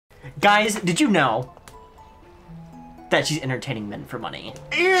Guys, did you know that she's entertaining men for money?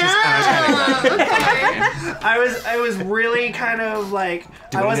 Yeah. She's entertaining Okay. I was really kind of like.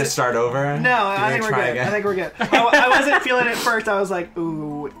 Do we need to start over? No, I think we're good. Again? I think we're good. I wasn't feeling it first. I was like,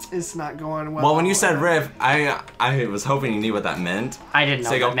 ooh, it's not going well. Well, when you said riff, I was hoping you knew what that meant. I didn't know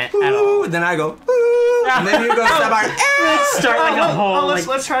so what you that meant ooh, at all. Then I go, ooh, and then you go step on. Let's start like a whole.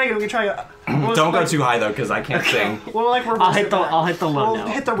 Let's try again. We can try it. Don't go too high though, because I can't sing. We'll like reverse I'll hit it the back. I'll hit the low We'll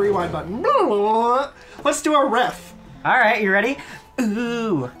note. hit the rewind button. Let's do a riff. All right, you ready?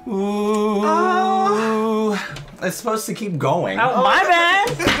 Ooh. Ooh. It's supposed to keep going. Oh, my bad.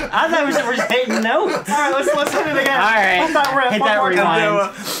 I thought we were just hitting notes. All right, let's hit it again. All right. Hit that riff. Hit One that more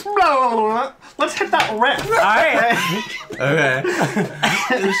time. rewind. Let's hit that riff. All right.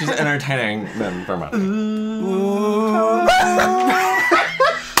 Okay. She's entertaining them for money. Ooh.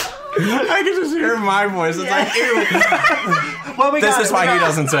 I can just hear my voice. It's like, ew. Well, This is why he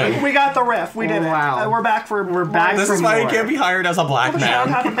doesn't sing. We got the riff. We did Wow. it. We're back for back This for is why he more. can't be hired as a black man.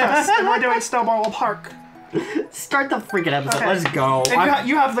 And we're doing Snowball Park. Start the freaking episode. Okay. Let's go. And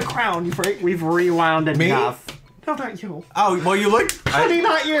you have the crown. You freak. We've rewound enough. No, not you. Oh, well, you look. Honey,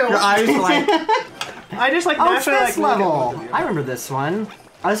 not you. Your eyes like. I just like Oh, it's naturally this like level. look at I remember this one.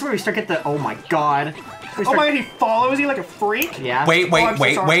 Oh, this is where we start at the. Oh my god. We Oh start- my god, he follows you like a freak? Yeah. Wait, Oh, I'm so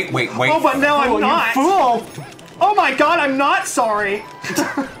wait, sorry. wait. Oh, but no, I'm Fool, you not. fool! Oh my god, I'm not sorry.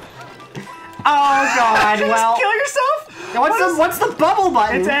 Oh god. Just Well, kill yourself? what's the bubble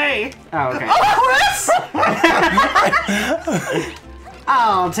button? It's A. Oh, okay. Oh, Chris!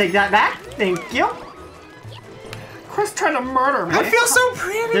 I'll take that back. Thank you. Chris trying to murder me. I feel so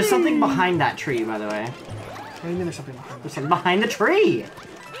pretty. There's something behind that tree, by the way. What do you mean there's something behind There's something behind the tree.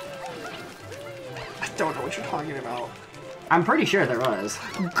 I don't know what you're talking about. I'm pretty sure there was.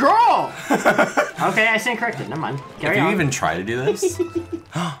 Girl! Okay, I stand corrected. Never mind. Carry Did you on. even try to do this?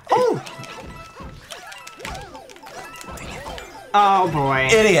 Oh! Oh boy.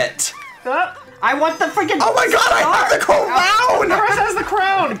 Idiot. I want the freaking. Oh my god, I have the crown! Chris has the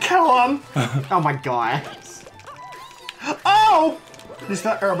crown! Kill him! Oh my god. Oh! This is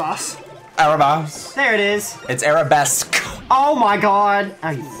the Erebus. Arabesque. There it is. It's arabesque. Oh my god. Oh,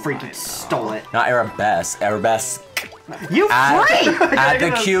 you freaking stole it. Not arabesque. Arabesque. You freak! Add the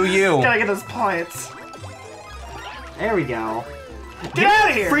get those- QU. Gotta get those points. There we go. Get out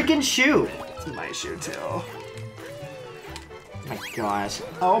of here! Freaking shoot. It's my shoe too. Oh my gosh.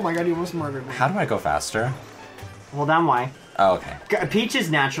 Oh my god, you almost murdered me. How do I go faster? Well, then why? Oh, okay. Peach is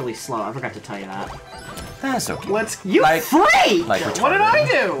naturally slow. I forgot to tell you that. That's okay. Let's. You Like- freak! Like What did I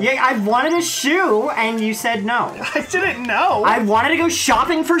do? Yeah, I wanted a shoe, and you said no. I didn't know. I wanted to go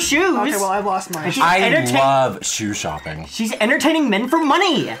shopping for shoes. Okay, well, I've lost my. She's I entertain- love shoe shopping. She's entertaining men for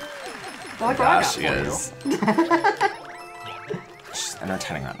money. I like what I got She for is. She's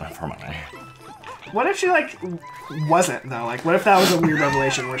entertaining that for money. you. What if she like wasn't though? Like, what if that was a weird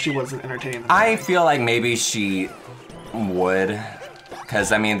revelation where she wasn't entertaining? The I feel like maybe she would.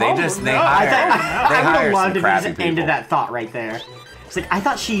 Because, I mean, they Oh, just, they no. hire, I they would have hire loved some if you crappy just people. ended that thought right there. It's like, I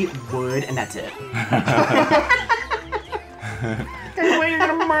thought she would, and that's it. There's a way you're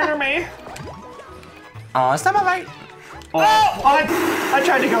gonna murder me. Oh, stop my fight. Oh! I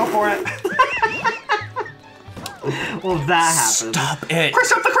tried to go for it. Well, that happened. Stop it.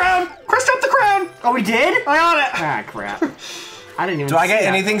 Chris up the crown! Chris up the crown! Oh, we did? I got it! Ah, crap. I didn't even Do I get see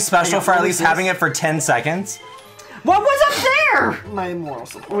that. anything special got for at least roses. having it for 10 seconds? What was up there? My moral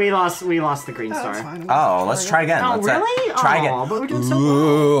support. We lost the green That's star. fine. Oh, let's try again. Oh, Let's really? try Aw, again. but we're doing so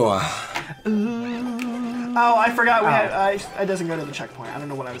Ooh. Oh, I forgot we had. I doesn't go to the checkpoint. I don't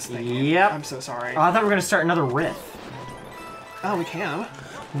know what I was thinking. Yep. I'm so sorry. Oh, I thought we were gonna start another riff. Oh, we can.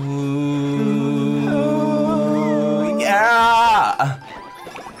 Ooh. Yeah.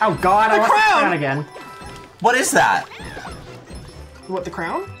 Oh God, I The lost the crown! crown again. What is that? What, the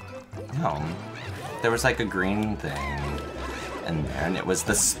crown? No. There was like a green thing in there, and it was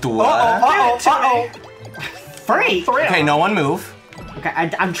the store. Uh-oh. Free. Okay, no one move. Okay,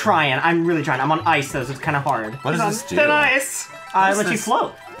 I'm trying. I'm really trying. I'm on ice though, so it's kind of hard. What does this do? Thin ice. I What's let you this?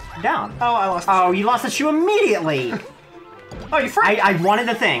 float down. Oh, I lost. Oh, you lost the shoe immediately. Oh, you freak. I wanted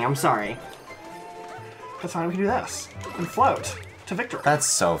the thing. I'm sorry. That's fine. We can do this and float to victory. That's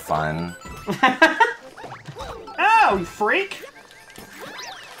so fun. Oh, you freak.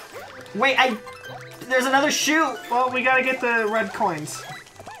 Wait, there's another shoe. Well, we gotta get the red coins.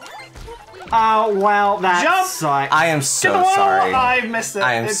 Oh well, that Jump! sucks. I am Get the so wall! sorry. I missed it.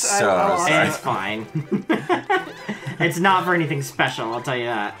 I am It's- so lost sorry. It's fine. It's not for anything special, I'll tell you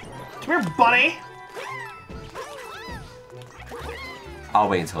that. Come here, bunny. I'll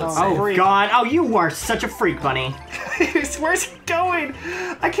wait until it's Oh, safe. freak. God. Oh, you are such a freak, bunny. Where's it going?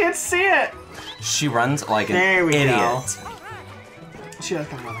 I can't see it. She runs like an There we idiot. go. She does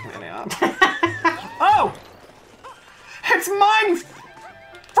kind of run like an idiot. Oh! It's mine,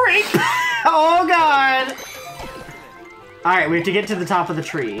 freak! Oh, God. All right, we have to get to the top of the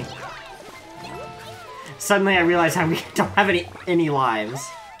tree. Suddenly, I realize how we don't have any lives.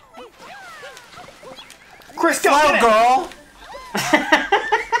 Chris, go Go, get it! girl!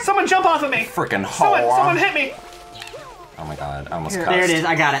 Someone jump off of me! Freaking whore. Someone hit me! Oh my god, I almost Here. cussed. There it is.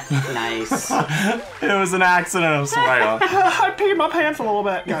 I got it. Nice. It was an accident, I'm sorry. I peed my pants a little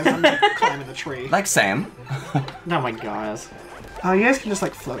bit. Guys, I'm climbing the tree. Like Sam. Oh, my gosh. Oh, you guys can just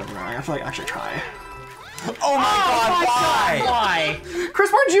like float over there. I have to like actually try. Oh my god, why? Why?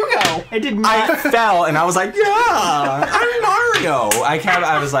 Chris, where'd you go? It did not. I fell and I was like, yeah, I'm Mario.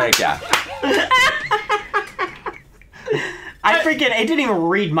 I was like, yeah. It didn't even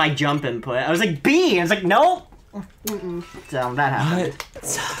read my jump input. I was like, B. I was like, nope. So that happened.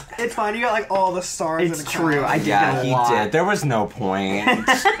 What? It's fine. You got like all the stars. It's in the true. I did Yeah, get a he lot. did. There was no point.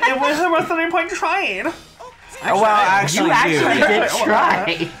 There wasn't any point trying. Well, actually, You actually dude. did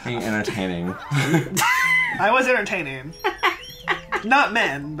try. Being entertaining. I was entertaining. Not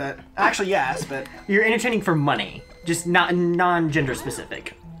men, but actually yes, but You're entertaining for money, just not non-gender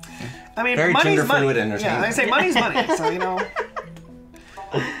specific. I mean, Very money's money. gender-fluid entertainment. Yeah, I say money's money, so you know.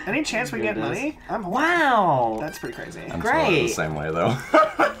 Any chance we get Goodness. money? I'm horny. Wow. That's pretty crazy. I'm sort of the Great. same way though.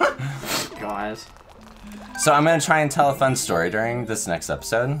 Guys. So I'm gonna try and tell a fun story during this next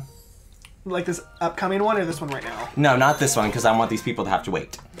episode. Like this upcoming one or this one right now? No, not this one, because I want these people to have to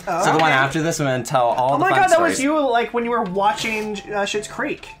wait. Oh, So the one okay. after this, I'm gonna tell all Oh the my fun god, that stories. was you like when you were watching Schitt's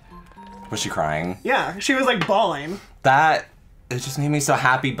Creek. Was she crying? Yeah, she was like bawling. It just made me so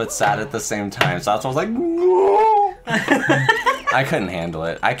happy but sad at the same time. So that's why I was like, no. I couldn't handle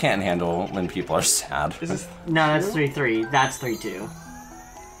it. I can't handle when people are sad. Is this No, that's 3-3. That's 3-2.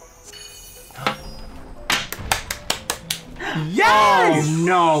 Yes! Oh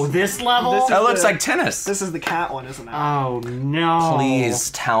no, this level? This is- That looks like tennis. this is the cat one, isn't it? Oh no.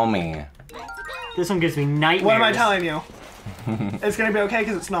 Please tell me. This one gives me nightmares. What am I telling you? It's gonna be okay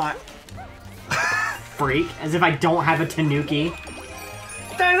because it's not. Freak. As if I don't have a Tanuki.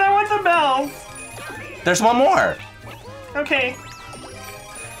 Guys, I want the bells. There's one more. Okay.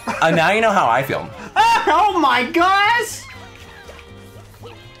 Now you know how I feel. Oh my gosh!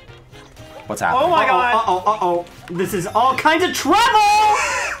 What's happening? Oh my god. Uh-oh. This is all kinds of trouble!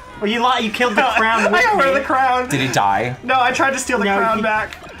 Well, you killed the crown with I got rid of me. the crown. Did he die? No, I tried to steal the No, crown he-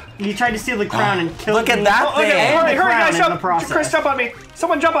 back. You tried to steal the crown and killed Look at me. that Okay, thing. hurry, the hurry, crown guys, in jump. the process. Chris, jump on me.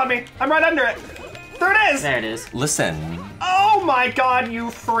 Someone jump on me. I'm right under it. There it is. There it is. Listen. Oh my god,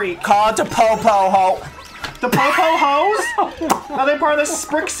 you freak. Call it to Popo. The Popo Hose? Are they part of the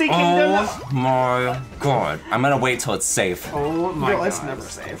Sprixie Kingdom? Oh my god. I'm gonna wait till it's safe. Oh my Girl, it's god. never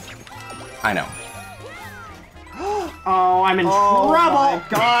safe. I know. Oh, I'm in Oh trouble! my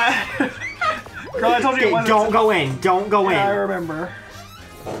god. Girl, I told you it Okay, wasn't. don't go in. Don't go in. Yeah, I remember.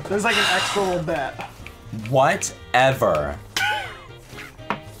 There's like an extra little bit. Whatever.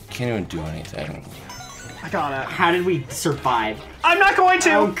 Can't even do anything. I got it. How did we survive? I'm not going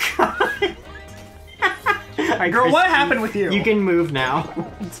to! Oh god. Alright, Girl, Chris, what happened with you? You can move now.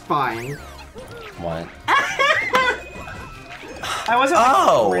 It's fine. What? I wasn't like,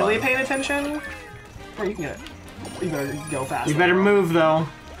 Oh. really paying attention. Or you can get it. You better go fast. You better move though.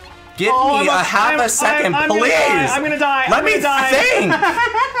 Give me a half a second, I'm please. I'm gonna die. Let I'm me gonna die. think.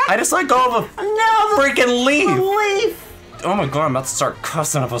 I just let go of a No, freaking leaf. leaf! Oh my god, I'm about to start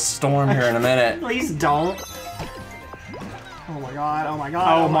cussing up a storm here in a minute. Please don't. Oh my god, oh my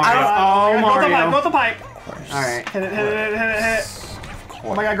god. Oh, my Mario. god. Oh, Mario. Go with the pipe, Alright. Hit it.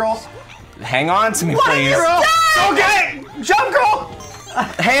 Oh my god, girl. Hang on to me, please. Girl! Okay! Jump, girl!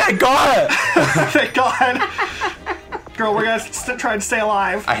 Hey, I got it. Thank god. Girl, we're gonna try and stay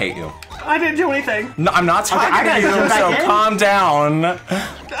alive. I hate you. I didn't do anything. No, I'm not talking I gotta to you, jump back so in. calm down.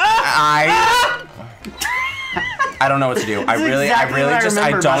 I don't know what to do. I really exactly what I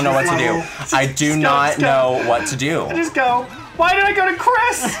remember don't know about what to this do. I do Just not go. know what to do. Just go. Why did I go to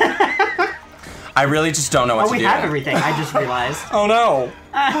Chris? I really just don't know what Oh, to we do. have everything. I just realized. Oh no.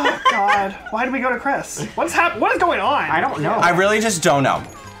 God, why did we go to Chris? What is going on? I don't know. I really just don't know.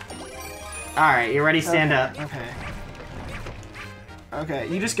 Alright, you ready? Stand up. Okay. Okay,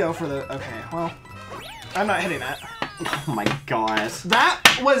 you just go for the. Okay, well, I'm not hitting that. Oh my gosh. That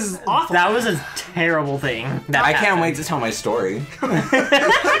was awful. That was a terrible thing. That I can't happened. wait to tell my story.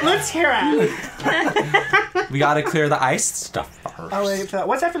 Let's hear it. We gotta clear the ice stuff first. Oh wait,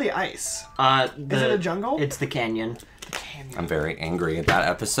 what's after the ice? Is it a jungle? It's the canyon. I'm very angry at that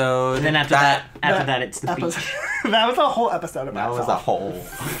episode. And then after that, it's the beach. That was a whole episode of That was a whole...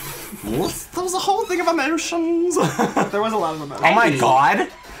 That was a whole thing of emotions. There was a lot of emotions. Oh my god!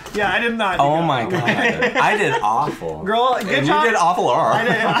 Yeah, I did not do Oh my god. I did awful. Girl, good and job. you did awful.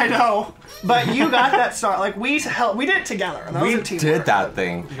 I know. But you got that start. Like, we did it together. That was a teamwork. did that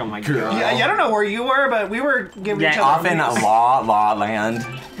thing. Oh my god. Yeah, I don't know where you were, but we were giving each other Off in moves. La land.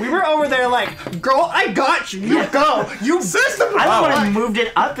 We were over there like, girl, I got you. You go. You system. I don't want to moved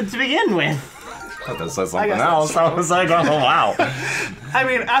it up to begin with. I thought that said something guess else. that's I was like, oh wow. I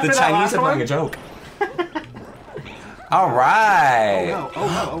mean, after The that Chinese last are one. playing a joke. All right. Oh no! Oh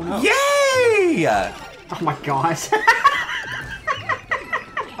no! Oh no! Yay! Oh my gosh.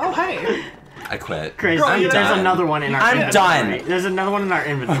 Oh hey! I quit. Chris, Girl, there's done. another one in our I'm inventory. done. There's another one in our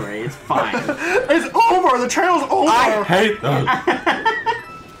inventory. It's fine. It's over. The channel's over. I hate them.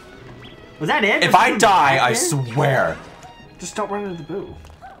 Was that it? If I die, I swear. Just don't run into the boo.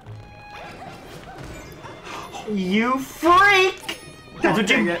 You freak! That's what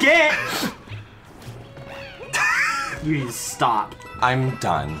dang you it. get! You need to stop. I'm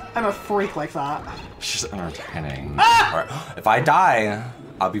done. I'm a freak like that. She's entertaining. Or, if I die,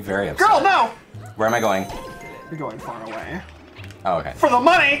 I'll be very upset. Girl, no! Where am I going? You're going far away. Oh, okay. For the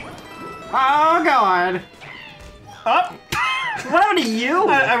money! Oh god. Up! What happened to you?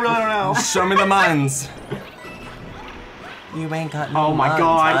 I really don't know. Show me the mines. You ain't got no Oh my mines,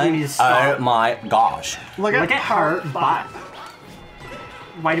 god, huh? you need to stop. Oh my gosh. Look Look at her butt.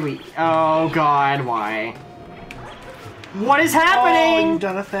 Why do we... Oh god, why? What is Oh, happening? you've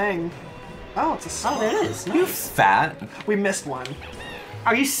done a thing. Oh, it's a song. Oh, there it is. You Nice. fat. We missed one.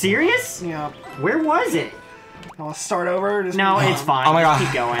 Are you serious? Yeah. Where was it? I'll start over. Just No, move it's on. fine. Oh my Just god.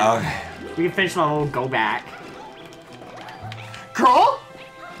 keep going. Okay. We can finish the whole go back. Girl?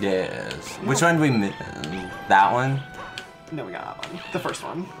 Yes. Which one do we miss? That one? No, we got that one. The first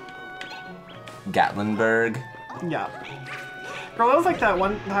one. Gatlinburg. Yeah. Girl, that was like that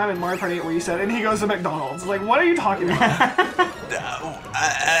one time in Mario Party 8 where you said, and he goes to McDonald's. Like, what are you talking about?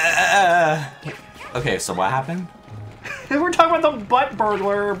 Okay, so what happened? We're talking about the butt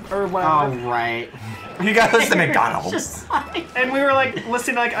burglar or whatever. Oh, right. You got us to McDonald's. Just like... And we were like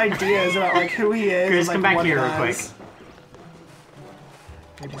listening to like ideas about like who he is. Chris, and, like, come back what here he real quick. does.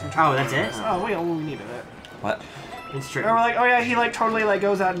 Oh, that's it? Oh, wait, we needed it. What? It's true. And we're like, oh yeah, he like totally like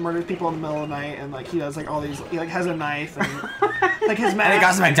goes out and murders people in the middle of the night, and like he does like all these, he like has a knife and like his mask. And he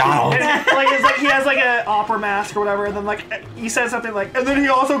got some McDonald's. And, like it's like he has like an opera mask or whatever, and then like he says something like, and then he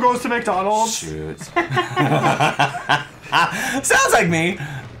also goes to McDonald's. Shoot. Sounds like me.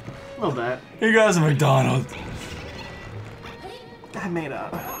 A little bit. He goes to McDonald's. I made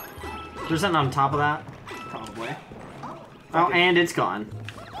up. There's something on top of that. Probably. Oh, and it's gone.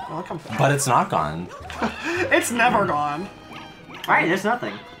 Well, I'll come back. But it's not gone. It's never gone. Alright, there's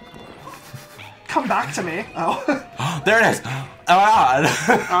nothing. Come back to me. Oh. There it is. Oh god.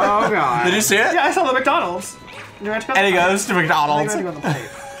 Oh god. Did you see it? Yeah, I saw the McDonald's. Do we have to go And he on the goes to plate? I McDonald's. think we have to go on the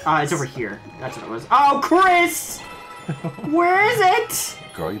plate. It's over here. That's what it was. Oh, Chris! Where is it?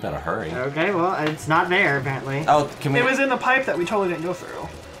 Girl, you better hurry. Okay, well, it's not there, apparently. Oh, can we? It was in the pipe that we totally didn't go through.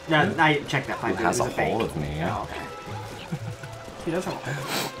 No, I checked that pipe. Who It was has a a fake. hold of me? Oh, okay. He does have a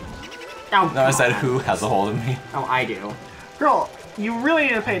Oh, No, I said God. who has a hold of me. Oh, I do. Girl, you really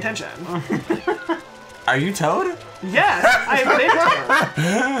need to pay attention. Are you Toad? Yes, I've been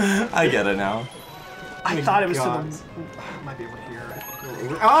here. I get it now. I thought it was God. to the... Might be over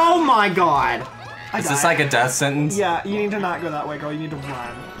here. Oh my god! Is this like a death sentence? Yeah, you need to not go that way, girl. You need to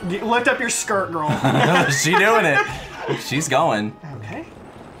run. Lift up your skirt, girl. She doing it. She's going. Okay.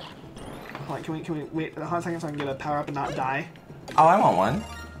 Hold on, can we wait a hot second so I can get a power up and not die? Oh, I want one.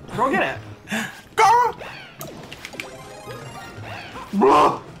 Girl, get it. Girl!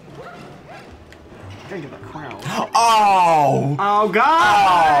 Gotta get that crown. Oh! Oh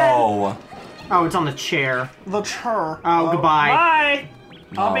god! Oh! Oh, it's on the chair. The chur. Oh, goodbye. Bye!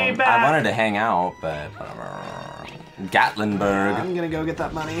 I'll be back. I wanted to hang out, but whatever. Gatlinburg. I'm gonna go get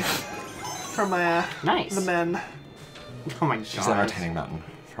that money from my Nice. the men. Oh my She's god. entertaining mountain.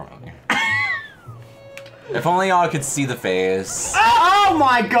 If only y'all could see the face. Oh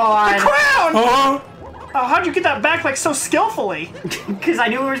my god! Crown! Oh! Oh, how'd you get that back like so skillfully? Because I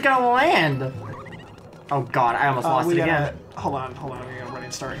knew it was gonna land. Oh god, I almost lost we it gotta, again. hold on, we got a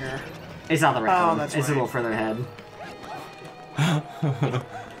running start here. It's not the right Oh, one. that's It's a right. little further ahead.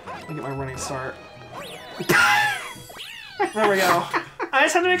 Let me get my running start. There we go. I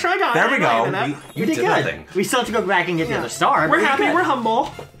just had to make sure I got it. There we I go. got it. You did did good. nothing. We still have to go back and get the Yeah. other star. We're but happy, good. we're humble.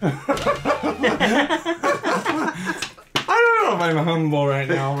 I don't know if I'm humble right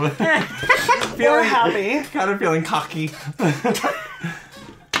now, but We're happy. Kind of feeling cocky.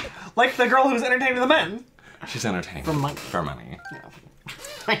 Like the girl who's entertaining the men. She's entertaining. For money. For money. Yeah.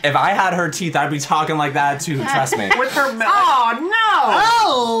 If I had her teeth, I'd be talking like that too, trust me. With her mouth. Oh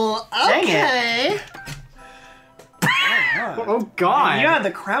no! Oh, Dang okay. Oh god. You had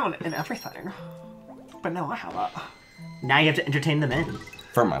the crown and everything. But now I have it. Now you have to entertain the men.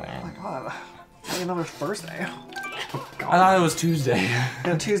 For money. Oh my god. Only another Thursday. I thought it was Tuesday.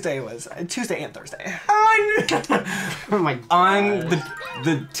 No, Tuesday was Tuesday and Thursday. Oh my god. On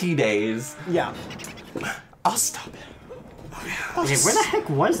the tea days. Yeah. I'll stop it. Okay, where the heck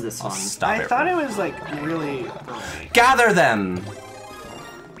was this I'll one? stop I it. thought it was like really early. Gather them!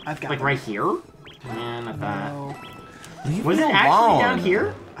 I've got Like them. right here? Man, I thought. No, Leave Was me it actually alone. down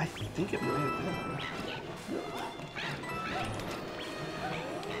here? I think it might have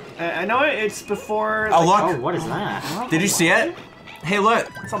been. I know it's before. Oh, like, look! Oh, what is that? Did you see it? Hey, look!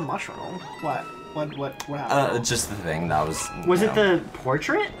 It's a mushroom. What? What happened? Just the thing that was. Was you it know. the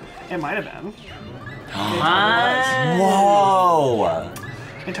portrait? It might have been. Whoa!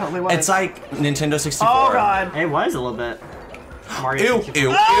 It totally was. It's like Nintendo 64. Oh god. It was a little bit. Mario Ew, 64.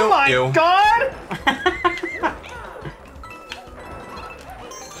 ew, Oh ew, my ew. god!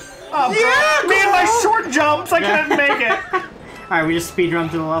 Oh god. Me and my short jumps, I couldn't make it. Alright, we just speed run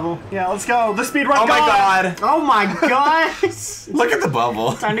through the level. Yeah, let's go. The speed run. Oh my god! Oh my gosh! Look at the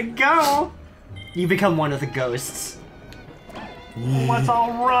bubble. Time to go! You become one of the ghosts. Let's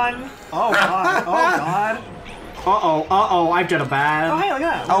all run. Oh god. Oh god. Uh-oh, I've done a Oh bad. hey, look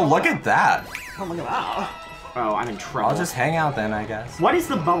at that. Oh, look at that. Oh, look at that. Oh, I'm in trouble. I'll just hang out then, I guess. What is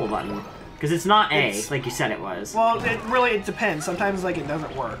the bubble button? Because it's not A, It's- like you said it was. Well, it depends. Sometimes like it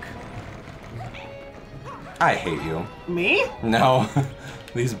doesn't work. I hate you. Me? No.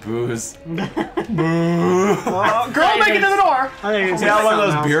 These boos. Boo. Girl, make it to the door. I think it's Yeah, one of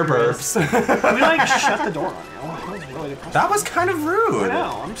those something beer else. burps. We like shut the door on you. That was really depressing. That was kind of rude. I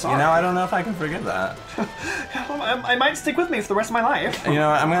know. I'm sorry. You know, I don't know if I can forgive that. I might stick with me for the rest of my life. You know,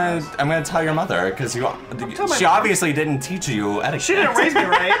 I'm gonna tell your mother because tell my she mom. obviously didn't teach you etiquette. She didn't raise me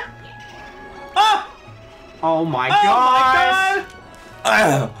right. Ah! Oh my Oh gosh! my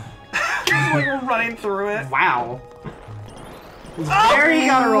god! We're running through it. Wow. Oh, There you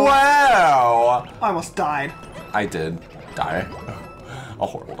got a roll. Wow! I almost died. I did die. A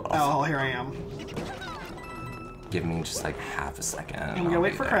horrible death. Oh, here I am. Give me just like half a second. I'm gonna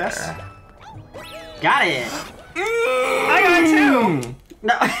wait for Chris. Got it! I got two!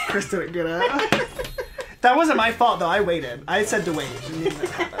 No. Chris didn't get it. That wasn't my fault though, I waited. I said to wait. And it didn't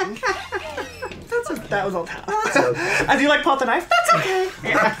happen. That was all talent. As you like pull out the knife? That's okay.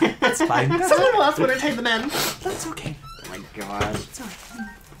 That's fine. Someone else would entertain the men. That's okay. Oh my gosh.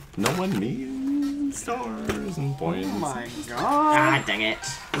 No one means stars and points. Oh my god. Ah, dang it.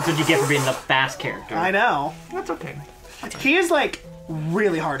 That's what you get for being the fast character. I know. That's okay. He is like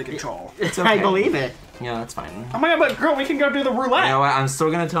really hard to control. It's I okay. believe it. Yeah, that's fine. Oh my god, but girl, we can go do the roulette. You know what? I'm still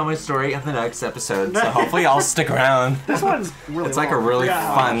gonna tell my story in the next episode, so hopefully I'll stick around. This one's really It's like a long. really Yeah,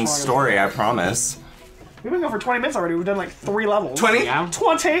 how fun long is it? story, I promise. We've been going for 20 minutes already. We've done like 3 levels. 20? Yeah.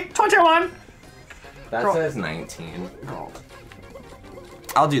 20! 21! That Girl. says 19. Girl.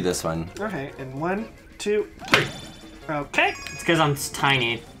 I'll do this one. Okay, and 1, 2, 3. Okay. It's because I'm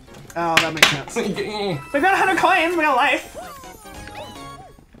tiny. Oh, that makes sense. We've got 100 coins. We got life.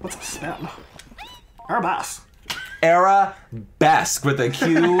 What's a spin? Arabesque. Arabesque with a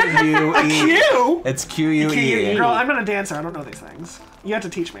Q-U-E. Q? It's Q-U-E. Girl, I'm not a dancer. I don't know these things. You have to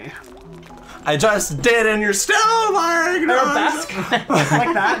teach me. I just did, and you're still like Arabesque?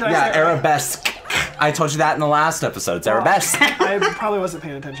 Like that? Did I Yeah, say it right? arabesque. I told you that in the last episode. It's arabesque. I probably wasn't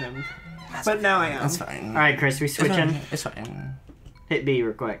paying attention. But now I am. That's fine. Alright, Chris, we switching. It's fine. Hit B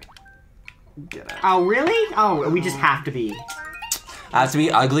real quick. Get it. Oh, really? Oh, we just have to be. I have to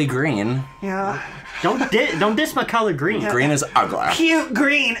be ugly green. Yeah. Don't diss my color green. Green is ugly. Cute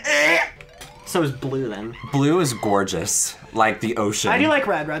green. So is blue then. Blue is gorgeous, like the ocean. I do like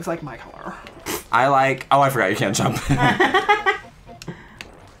red. Red's like my color. I like. Oh, I forgot you can't jump.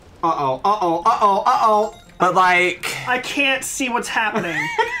 Uh-oh. But like, I can't see what's happening.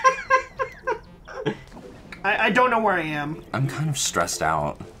 I don't know where I am. I'm kind of stressed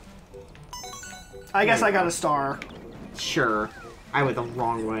out. I guess I got a star. Sure. I went the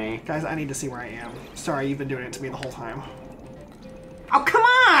wrong way. Guys, I need to see where I am. Sorry, you've been doing it to me the whole time. Oh, come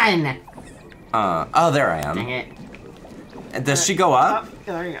on! Oh, there I Dang am. it. Does she go up?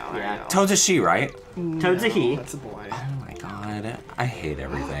 Yeah, there you go. There Yeah. you go. Toad's a she, right? Toad's a he. That's a boy. Oh my god, I hate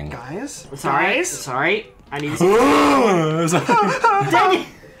everything. Guys? Sorry. Guys? Sorry. I need to see. It's Dang it!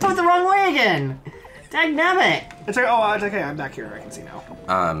 I went the wrong way again! Dang nabbit! It's okay. Oh, it's okay. I'm back here. I can see now.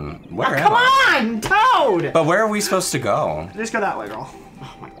 Where am Come I? on, Toad! But where are we supposed to go? Just go that way, girl.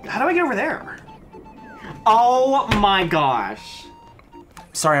 Oh my God. How do I get over there? Oh my gosh.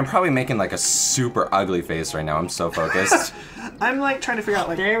 Sorry, I'm probably making like a super ugly face right now. I'm so focused. I'm like trying to figure out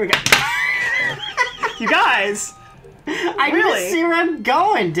like. There we go. You guys. I need Really? to see where I'm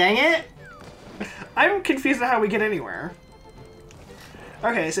going, dang it. I'm confused at how we get anywhere.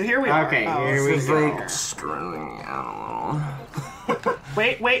 Okay, so here we are. Okay, Oh, here this we is go. like- String out.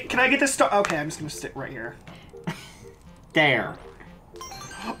 Wait, can I get this start? Okay, I'm just gonna sit right here. There.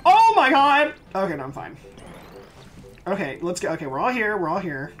 Oh my God! Okay, no, I'm fine. Okay, let's go. Okay, we're all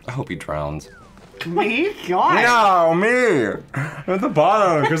here. I hope he drowns. Me? God. No, me! At the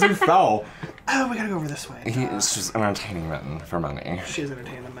bottom, because he fell. Oh, we gotta go over this way. It's just an entertaining man for money. She's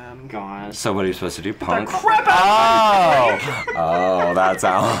entertaining, man. Gosh. So what are you supposed to do? The Punk? crap out Oh, that's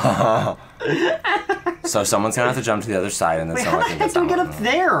how. So someone's gonna have to jump to the other side, and then Wait, how someone the can heck get do we get down. up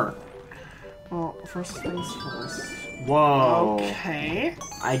there? Well, first things first. Whoa. Okay.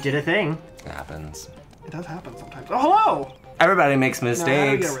 I did a thing. It happens. It does happen sometimes. Oh, hello! Everybody makes Now, how do we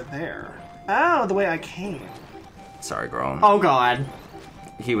mistakes. get over there? Oh, the way I came. Sorry, girl. Oh God.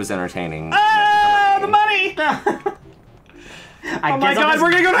 He was entertaining. Ah, the money! Oh my God, we're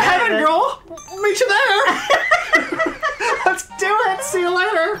gonna go to heaven, girl! I'll meet you there! Let's do it! See you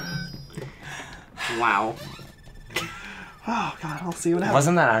later! Wow. Oh God, I'll see what happens.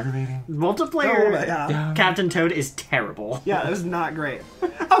 Wasn't that aggravating? Multiplayer Oh, yeah. Captain Toad is terrible. Yeah, it was not great.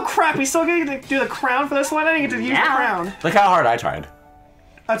 Oh crap, we still get to do the crown for this one? I didn't get to use the Yeah. crown. Look how hard I tried.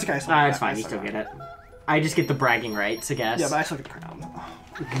 That's okay, I still It's fine, you still get it. I just get the bragging rights, I guess. Yeah, but I still get the crown.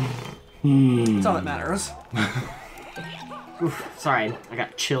 That's all that matters. Oof, sorry, I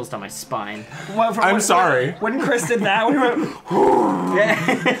got chills down my spine. I'm sorry. When Chris did that, we went,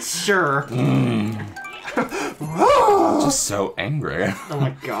 Sure. Just so angry. Oh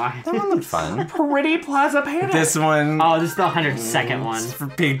my God. That one looked fun. pretty Plaza Panic. This one. Oh, this is the 102nd one. for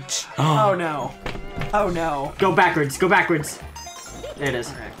Peach. Oh no. Oh no. Go backwards, go backwards. There it is.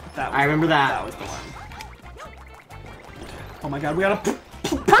 Okay, that was I remember the one. that. That was the one. Oh my God, we gotta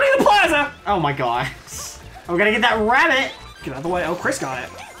pretty the plaza! Oh my God. Oh, we gotta get that rabbit. Get out of the way. Oh, Chris got it.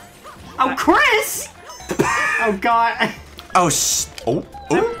 Oh, Chris! Oh God. Oh,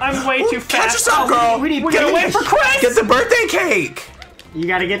 I'm way too Catch fast. yourself, girl. We need We gotta wait Peach. for Chris! Get the birthday cake. You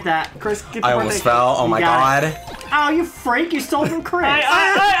gotta get that. Chris, get the I almost birthday fell. Oh You my got God. Oh, you freak! You stole from Chris. We're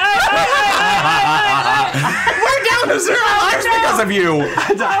down to 0 lives because of you.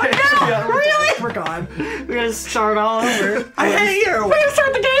 cake. Yeah, we're really? done. We're gone. We gotta start all over. I hate you. We gotta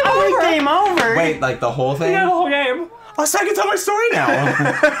start the game Oh, over! game over. Wait, like the whole thing? Yeah, the whole game. Oh, so I can tell my story now.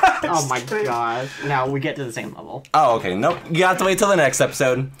 Oh my God. Now we get to the same level. Oh, okay. Nope. You have to wait till the next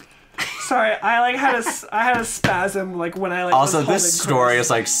episode. Sorry, I like had a spasm like when I like. Also, was this holding story Chris.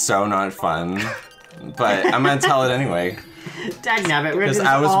 is like so not fun. But I'm gonna tell it anyway. Dagnabbit, we're gonna Because do this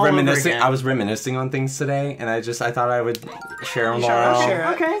I was all reminiscing. over I was reminiscing on things today, and I thought I would share them, You share- Laurel. share.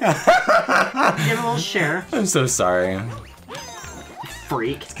 Okay. Give a little share. I'm so sorry.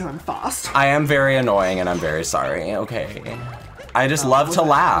 Freak. Because I'm fast. I am very annoying, and I'm very sorry. Okay. I just love to Wasn't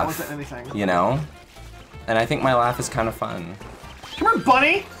laugh, anything. you know, and I think my laugh is kind of fun. Come here,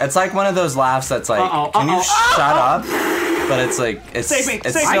 bunny. It's like one of those laughs that's like, can you shut up? But it's like, it's Save me,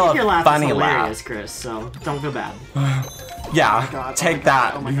 it's save me. I still think your a laugh funny is hilarious, laugh. Chris, so don't feel bad. Yeah, God, take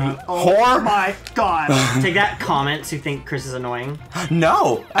that. Oh my God. Oh Whore. my God. Take that, comments who think Chris is annoying.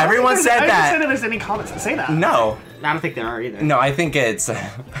 No, everyone said I that. don't say that there's any comments that say that. No, I don't think there are either. no, I think it's,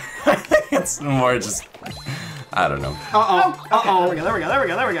 it's more just, I don't know. Uh-oh. Okay, there we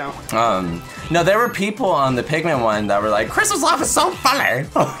go. No, there were people on the Pigment one that were like, Crystal's laugh is so funny.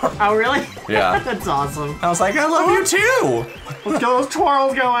 Oh, really? Yeah. That's awesome. I was like, I love you too. Let's get those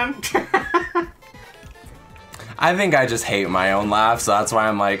twirls going. I think I just hate my own laugh, so that's why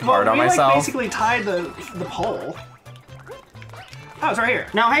I'm like hard on we myself. like basically tied the pole. Oh, it's right here.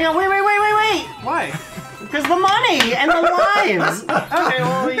 No, hang on, wait. Why? Because the money and the lives. Okay,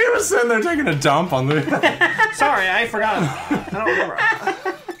 well, He was sitting there taking a dump on the sorry, I forgot. I don't remember.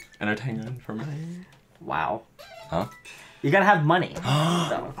 entertainment for me. Wow. Huh? You gotta have money. So.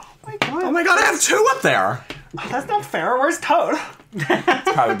 Oh my God. Oh my God, I have 2 up there. That's not fair. Where's Toad?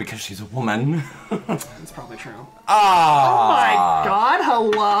 It's probably because she's a woman. That's probably true. Oh Ah. my God,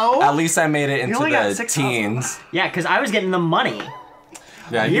 hello? At least I made it into only got the 6,000. teens. Yeah, because I was getting the money.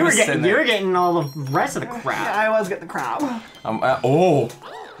 Yeah, You were was sitting getting there. all the rest of the Yeah, crap. I was getting the crowd. Oh, Oh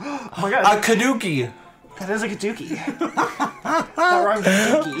my God. a Kaduki. That is like a dookie. That rhymes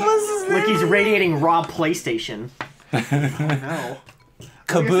with dookie. Like he's radiating raw PlayStation. No.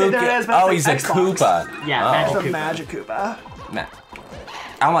 Kabuki. There it is, but Oh, it's he's a like Xbox. Koopa. Yeah, Oh. It's Koopa. a Magic Koopa. Nah.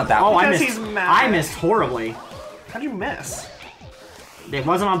 I want that Oh, one. I Because missed. he's mad. I missed horribly. How'd you miss? It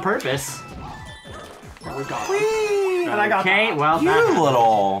wasn't on purpose. Oh, we got him. And I got Okay, that. well, You that,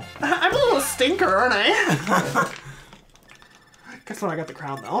 little. I'm a little stinker, aren't I? Guess what? I got the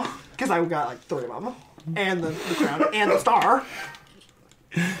crown though, because I got like 3 of them, and the crown and the star.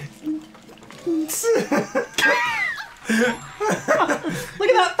 Look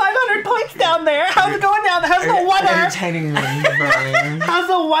at that 500 points down there. How's it going down there? How's the weather? Entertaining. How's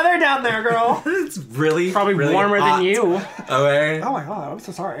the weather down there, girl? It's really probably really warmer hot. than you. Okay. Oh my god, I'm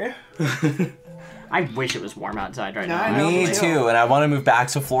so sorry. I wish it was warm outside right Yeah, I now. know. Me too, and I want to move back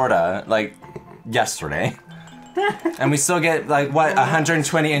to Florida like yesterday. And we still get like what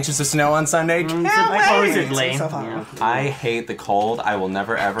 120 inches of snow on Sunday. Supposedly. It's so fun. Yeah. I hate the cold. I will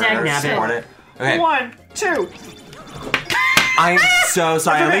never ever Dagnabbit. support it. Okay, 1, 2. I'm so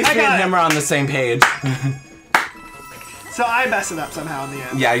sorry. At okay, least I me and got it. him are on the same page. So I messed it up somehow in the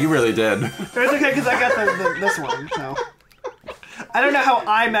end. Yeah, you really did. It's okay because I got this one. So I don't know how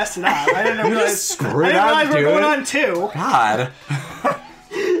I messed it up. I didn't You realize. just screwed I didn't up, realize we're dude. going on 2. God.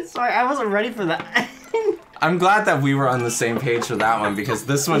 Sorry, I wasn't ready for that. I'm glad that we were on the same page for that one because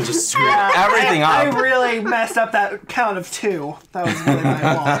this one just screwed everything I up. really messed up that count of 2. That was really my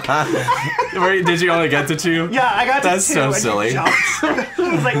fault. Did you only get to 2? Yeah, I got to 2. That's so and silly. he jumped. I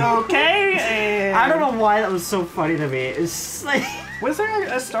was like, okay. And I don't know why that was so funny to me. It's just like Was there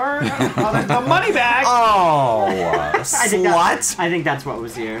a star? Oh, there's the money bag. Oh, I think slut. I think that's what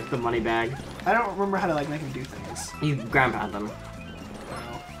was here. The money bag. I don't remember how to like make him do things. You grandpa them.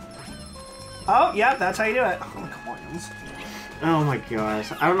 Oh, yeah, that's how you do it. Oh, coins. Oh my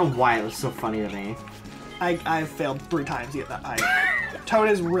gosh. I don't know why it was so funny to me. I failed 3 times to get that height. Toad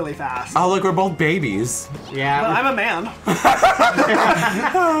is really fast. Oh, look, we're both babies. Yeah. But I'm a man.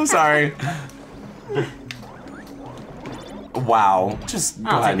 Oh, I'm sorry. Wow. Just go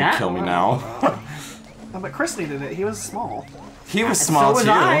I'll ahead take and that. kill me now. Oh, but Chris needed it. He was small. He was so small was too.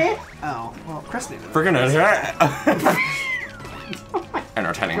 I. Oh, well, Chris needed it. We're gonna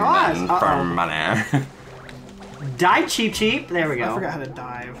entertaining gosh, men for money. Die cheap. There we I go. forgot how to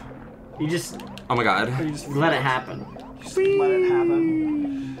dive. You just Oh my god. You just let it happen. let it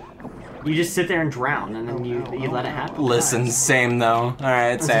happen. You just sit there and drown, and then Oh, you no, you oh, let it no. happen. Listen, same though.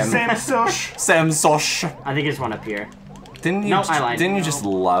 Alright, same. Sam Sosh. Same sosh. I think it's one up here. Didn't you Nope, I lied. didn't you No. just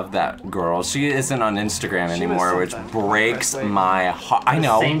love that girl? She isn't on Instagram She was anymore, which something. breaks Wait. my heart. I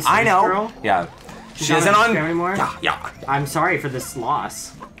know. same I Swiss know. girl? Yeah. She's She not isn't on on Instagram anymore? Yeah. I'm sorry for this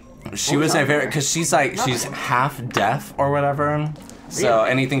loss. She What was was a up very there? because she's like she's half deaf or whatever. So Really?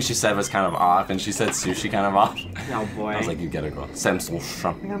 anything she said was kind of off, and she said sushi kind of off. Oh boy. I was like, you get it, girl. Sam sosh.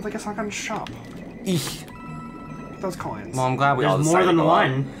 I think it's like a song on shop. Eek. Those coins. Well, I'm glad we all There's decided more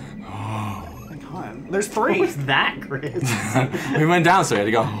than to go up. one. Thank God. There's What 3. was that, Chris? We went down, so we had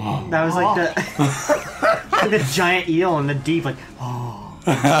to go. That was like the like the giant eel in the deep, like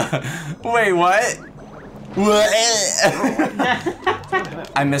Wait, what? What?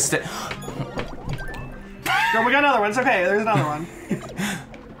 I missed it. Girl, we got another one. It's okay. There's another one.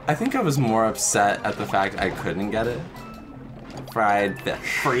 I think I was more upset at the fact I couldn't get it. Fried fish.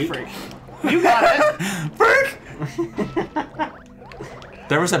 freak. Freak. You got it. Frick!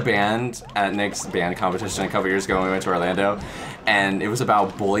 There was a band at Nick's band competition a couple years ago when we went to Orlando, and it was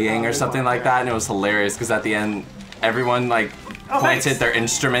about bullying or something like that, and it was hilarious because at the end, everyone like pointed thanks. their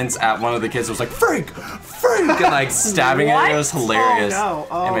instruments at one of the kids. It was like freak, freak, and like stabbing it. It was hilarious. Oh,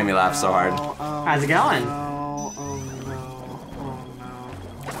 no. It made me laugh so hard. How's it going? Oh, oh no. Oh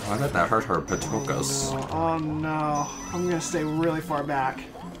no. I bet that hurt her patokas. Oh no. I'm gonna stay really far back.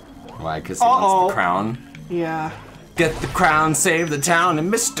 Why? Because he wants the crown. Yeah. Get the crown, save the town,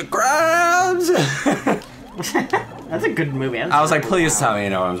 and Mr. Krabs! That's a good movie. That's I was like, really please wild. tell me you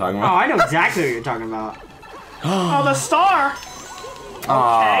know what I'm talking Oh, about. I know exactly what you're talking about. Oh, the star!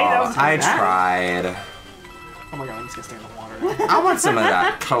 that was I bad. tried. Oh my god, I'm just gonna stay in the water. I want some of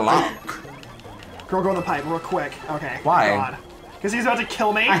that clock. Girl, go in the pipe real quick. Okay. Why? Because he's about to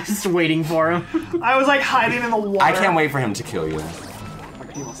kill me. I was just waiting for him. I was like hiding in the water. I can't wait for him to kill you.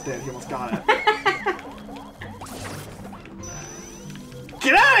 He almost did. He almost got it.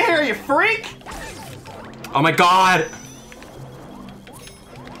 Get out of here, you freak! Oh my god!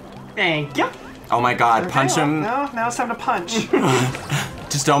 Thank you. Oh my god, Okay, punch well, him. No, now it's time to punch.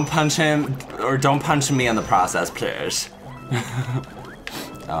 Just don't punch him, or don't punch me in the process, please.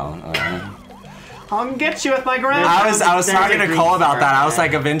 Oh, okay. I'll get you with my ground. I was There's talking a to Greek Cole about star that. I in was there.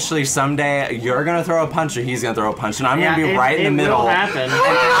 like, eventually, someday, you're gonna throw a punch, or he's gonna throw a punch, and I'm Yeah, gonna be right in the it middle. will happen. And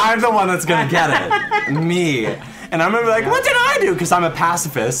I'm the one that's gonna get it. Me. And I'm gonna be like, what did I do? Because I'm a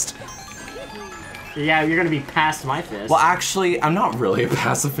pacifist. Yeah, you're gonna be past my fist. Well, actually, I'm not really a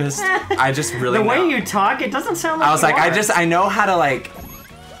pacifist. I just really the know. way you talk, it doesn't sound like I was you like, are. I know how to like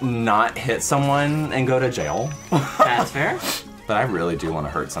not hit someone and go to jail. That's fair. But I really do want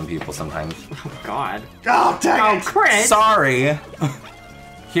to hurt some people sometimes. Oh, God. Oh, dang it. Chris! Sorry.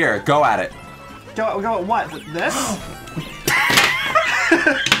 Here, go at it. Go what? This?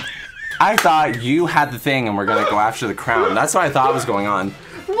 I thought you had the thing and we're gonna go after the crown. That's what I thought was going on.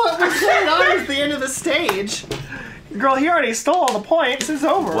 What was going on is the end of the stage. Girl, he already stole all the points. It's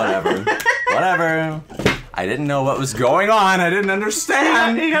over. Whatever. Whatever. I didn't know what was going on. I didn't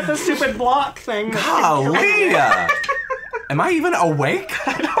understand. He got the stupid block thing. Golly. Am I even awake?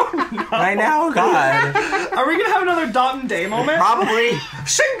 I don't know. Right now? God. Are we gonna have another Dalton Day moment? Probably.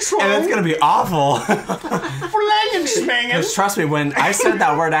 Sing song. And it's gonna be awful. Flangin' schmangin'. Because trust me, when I said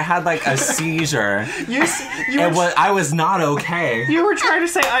that word, I had like a seizure. I was not okay. You were trying to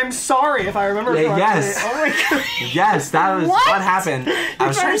say I'm sorry, if I remember correctly. Yes. Oh my god. Yes, that was what happened. I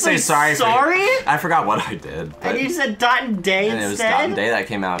was trying to say sorry. Sorry? I forgot what I did. And you said Dalton Day and instead? it was Dalton Day that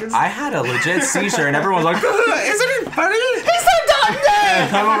came out. I had a legit seizure, and everyone was like, "Isn't it funny?" He said Dalton Day!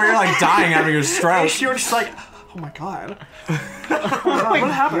 And I'm over here like dying having a stroke. You were just like, oh my god.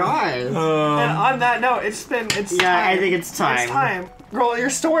 What happened? And on that note, it's time. I think it's time. It's time. Girl, your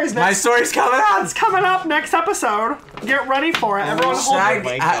story's next. My story's coming out. It's coming up next episode. Get ready for it. Everyone Should hold I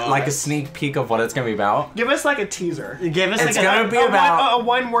it. have, like a sneak peek of what it's gonna be about? Give us like a teaser. Give us It's like gonna be about a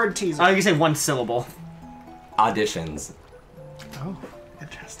one-word teaser. Oh, you can say one syllable. auditions. Oh, It's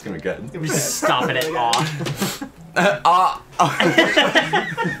interesting. gonna be good. Just stop it at aw.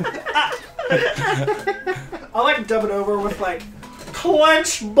 I'll like dub it over with like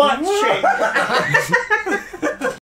clench butt shake.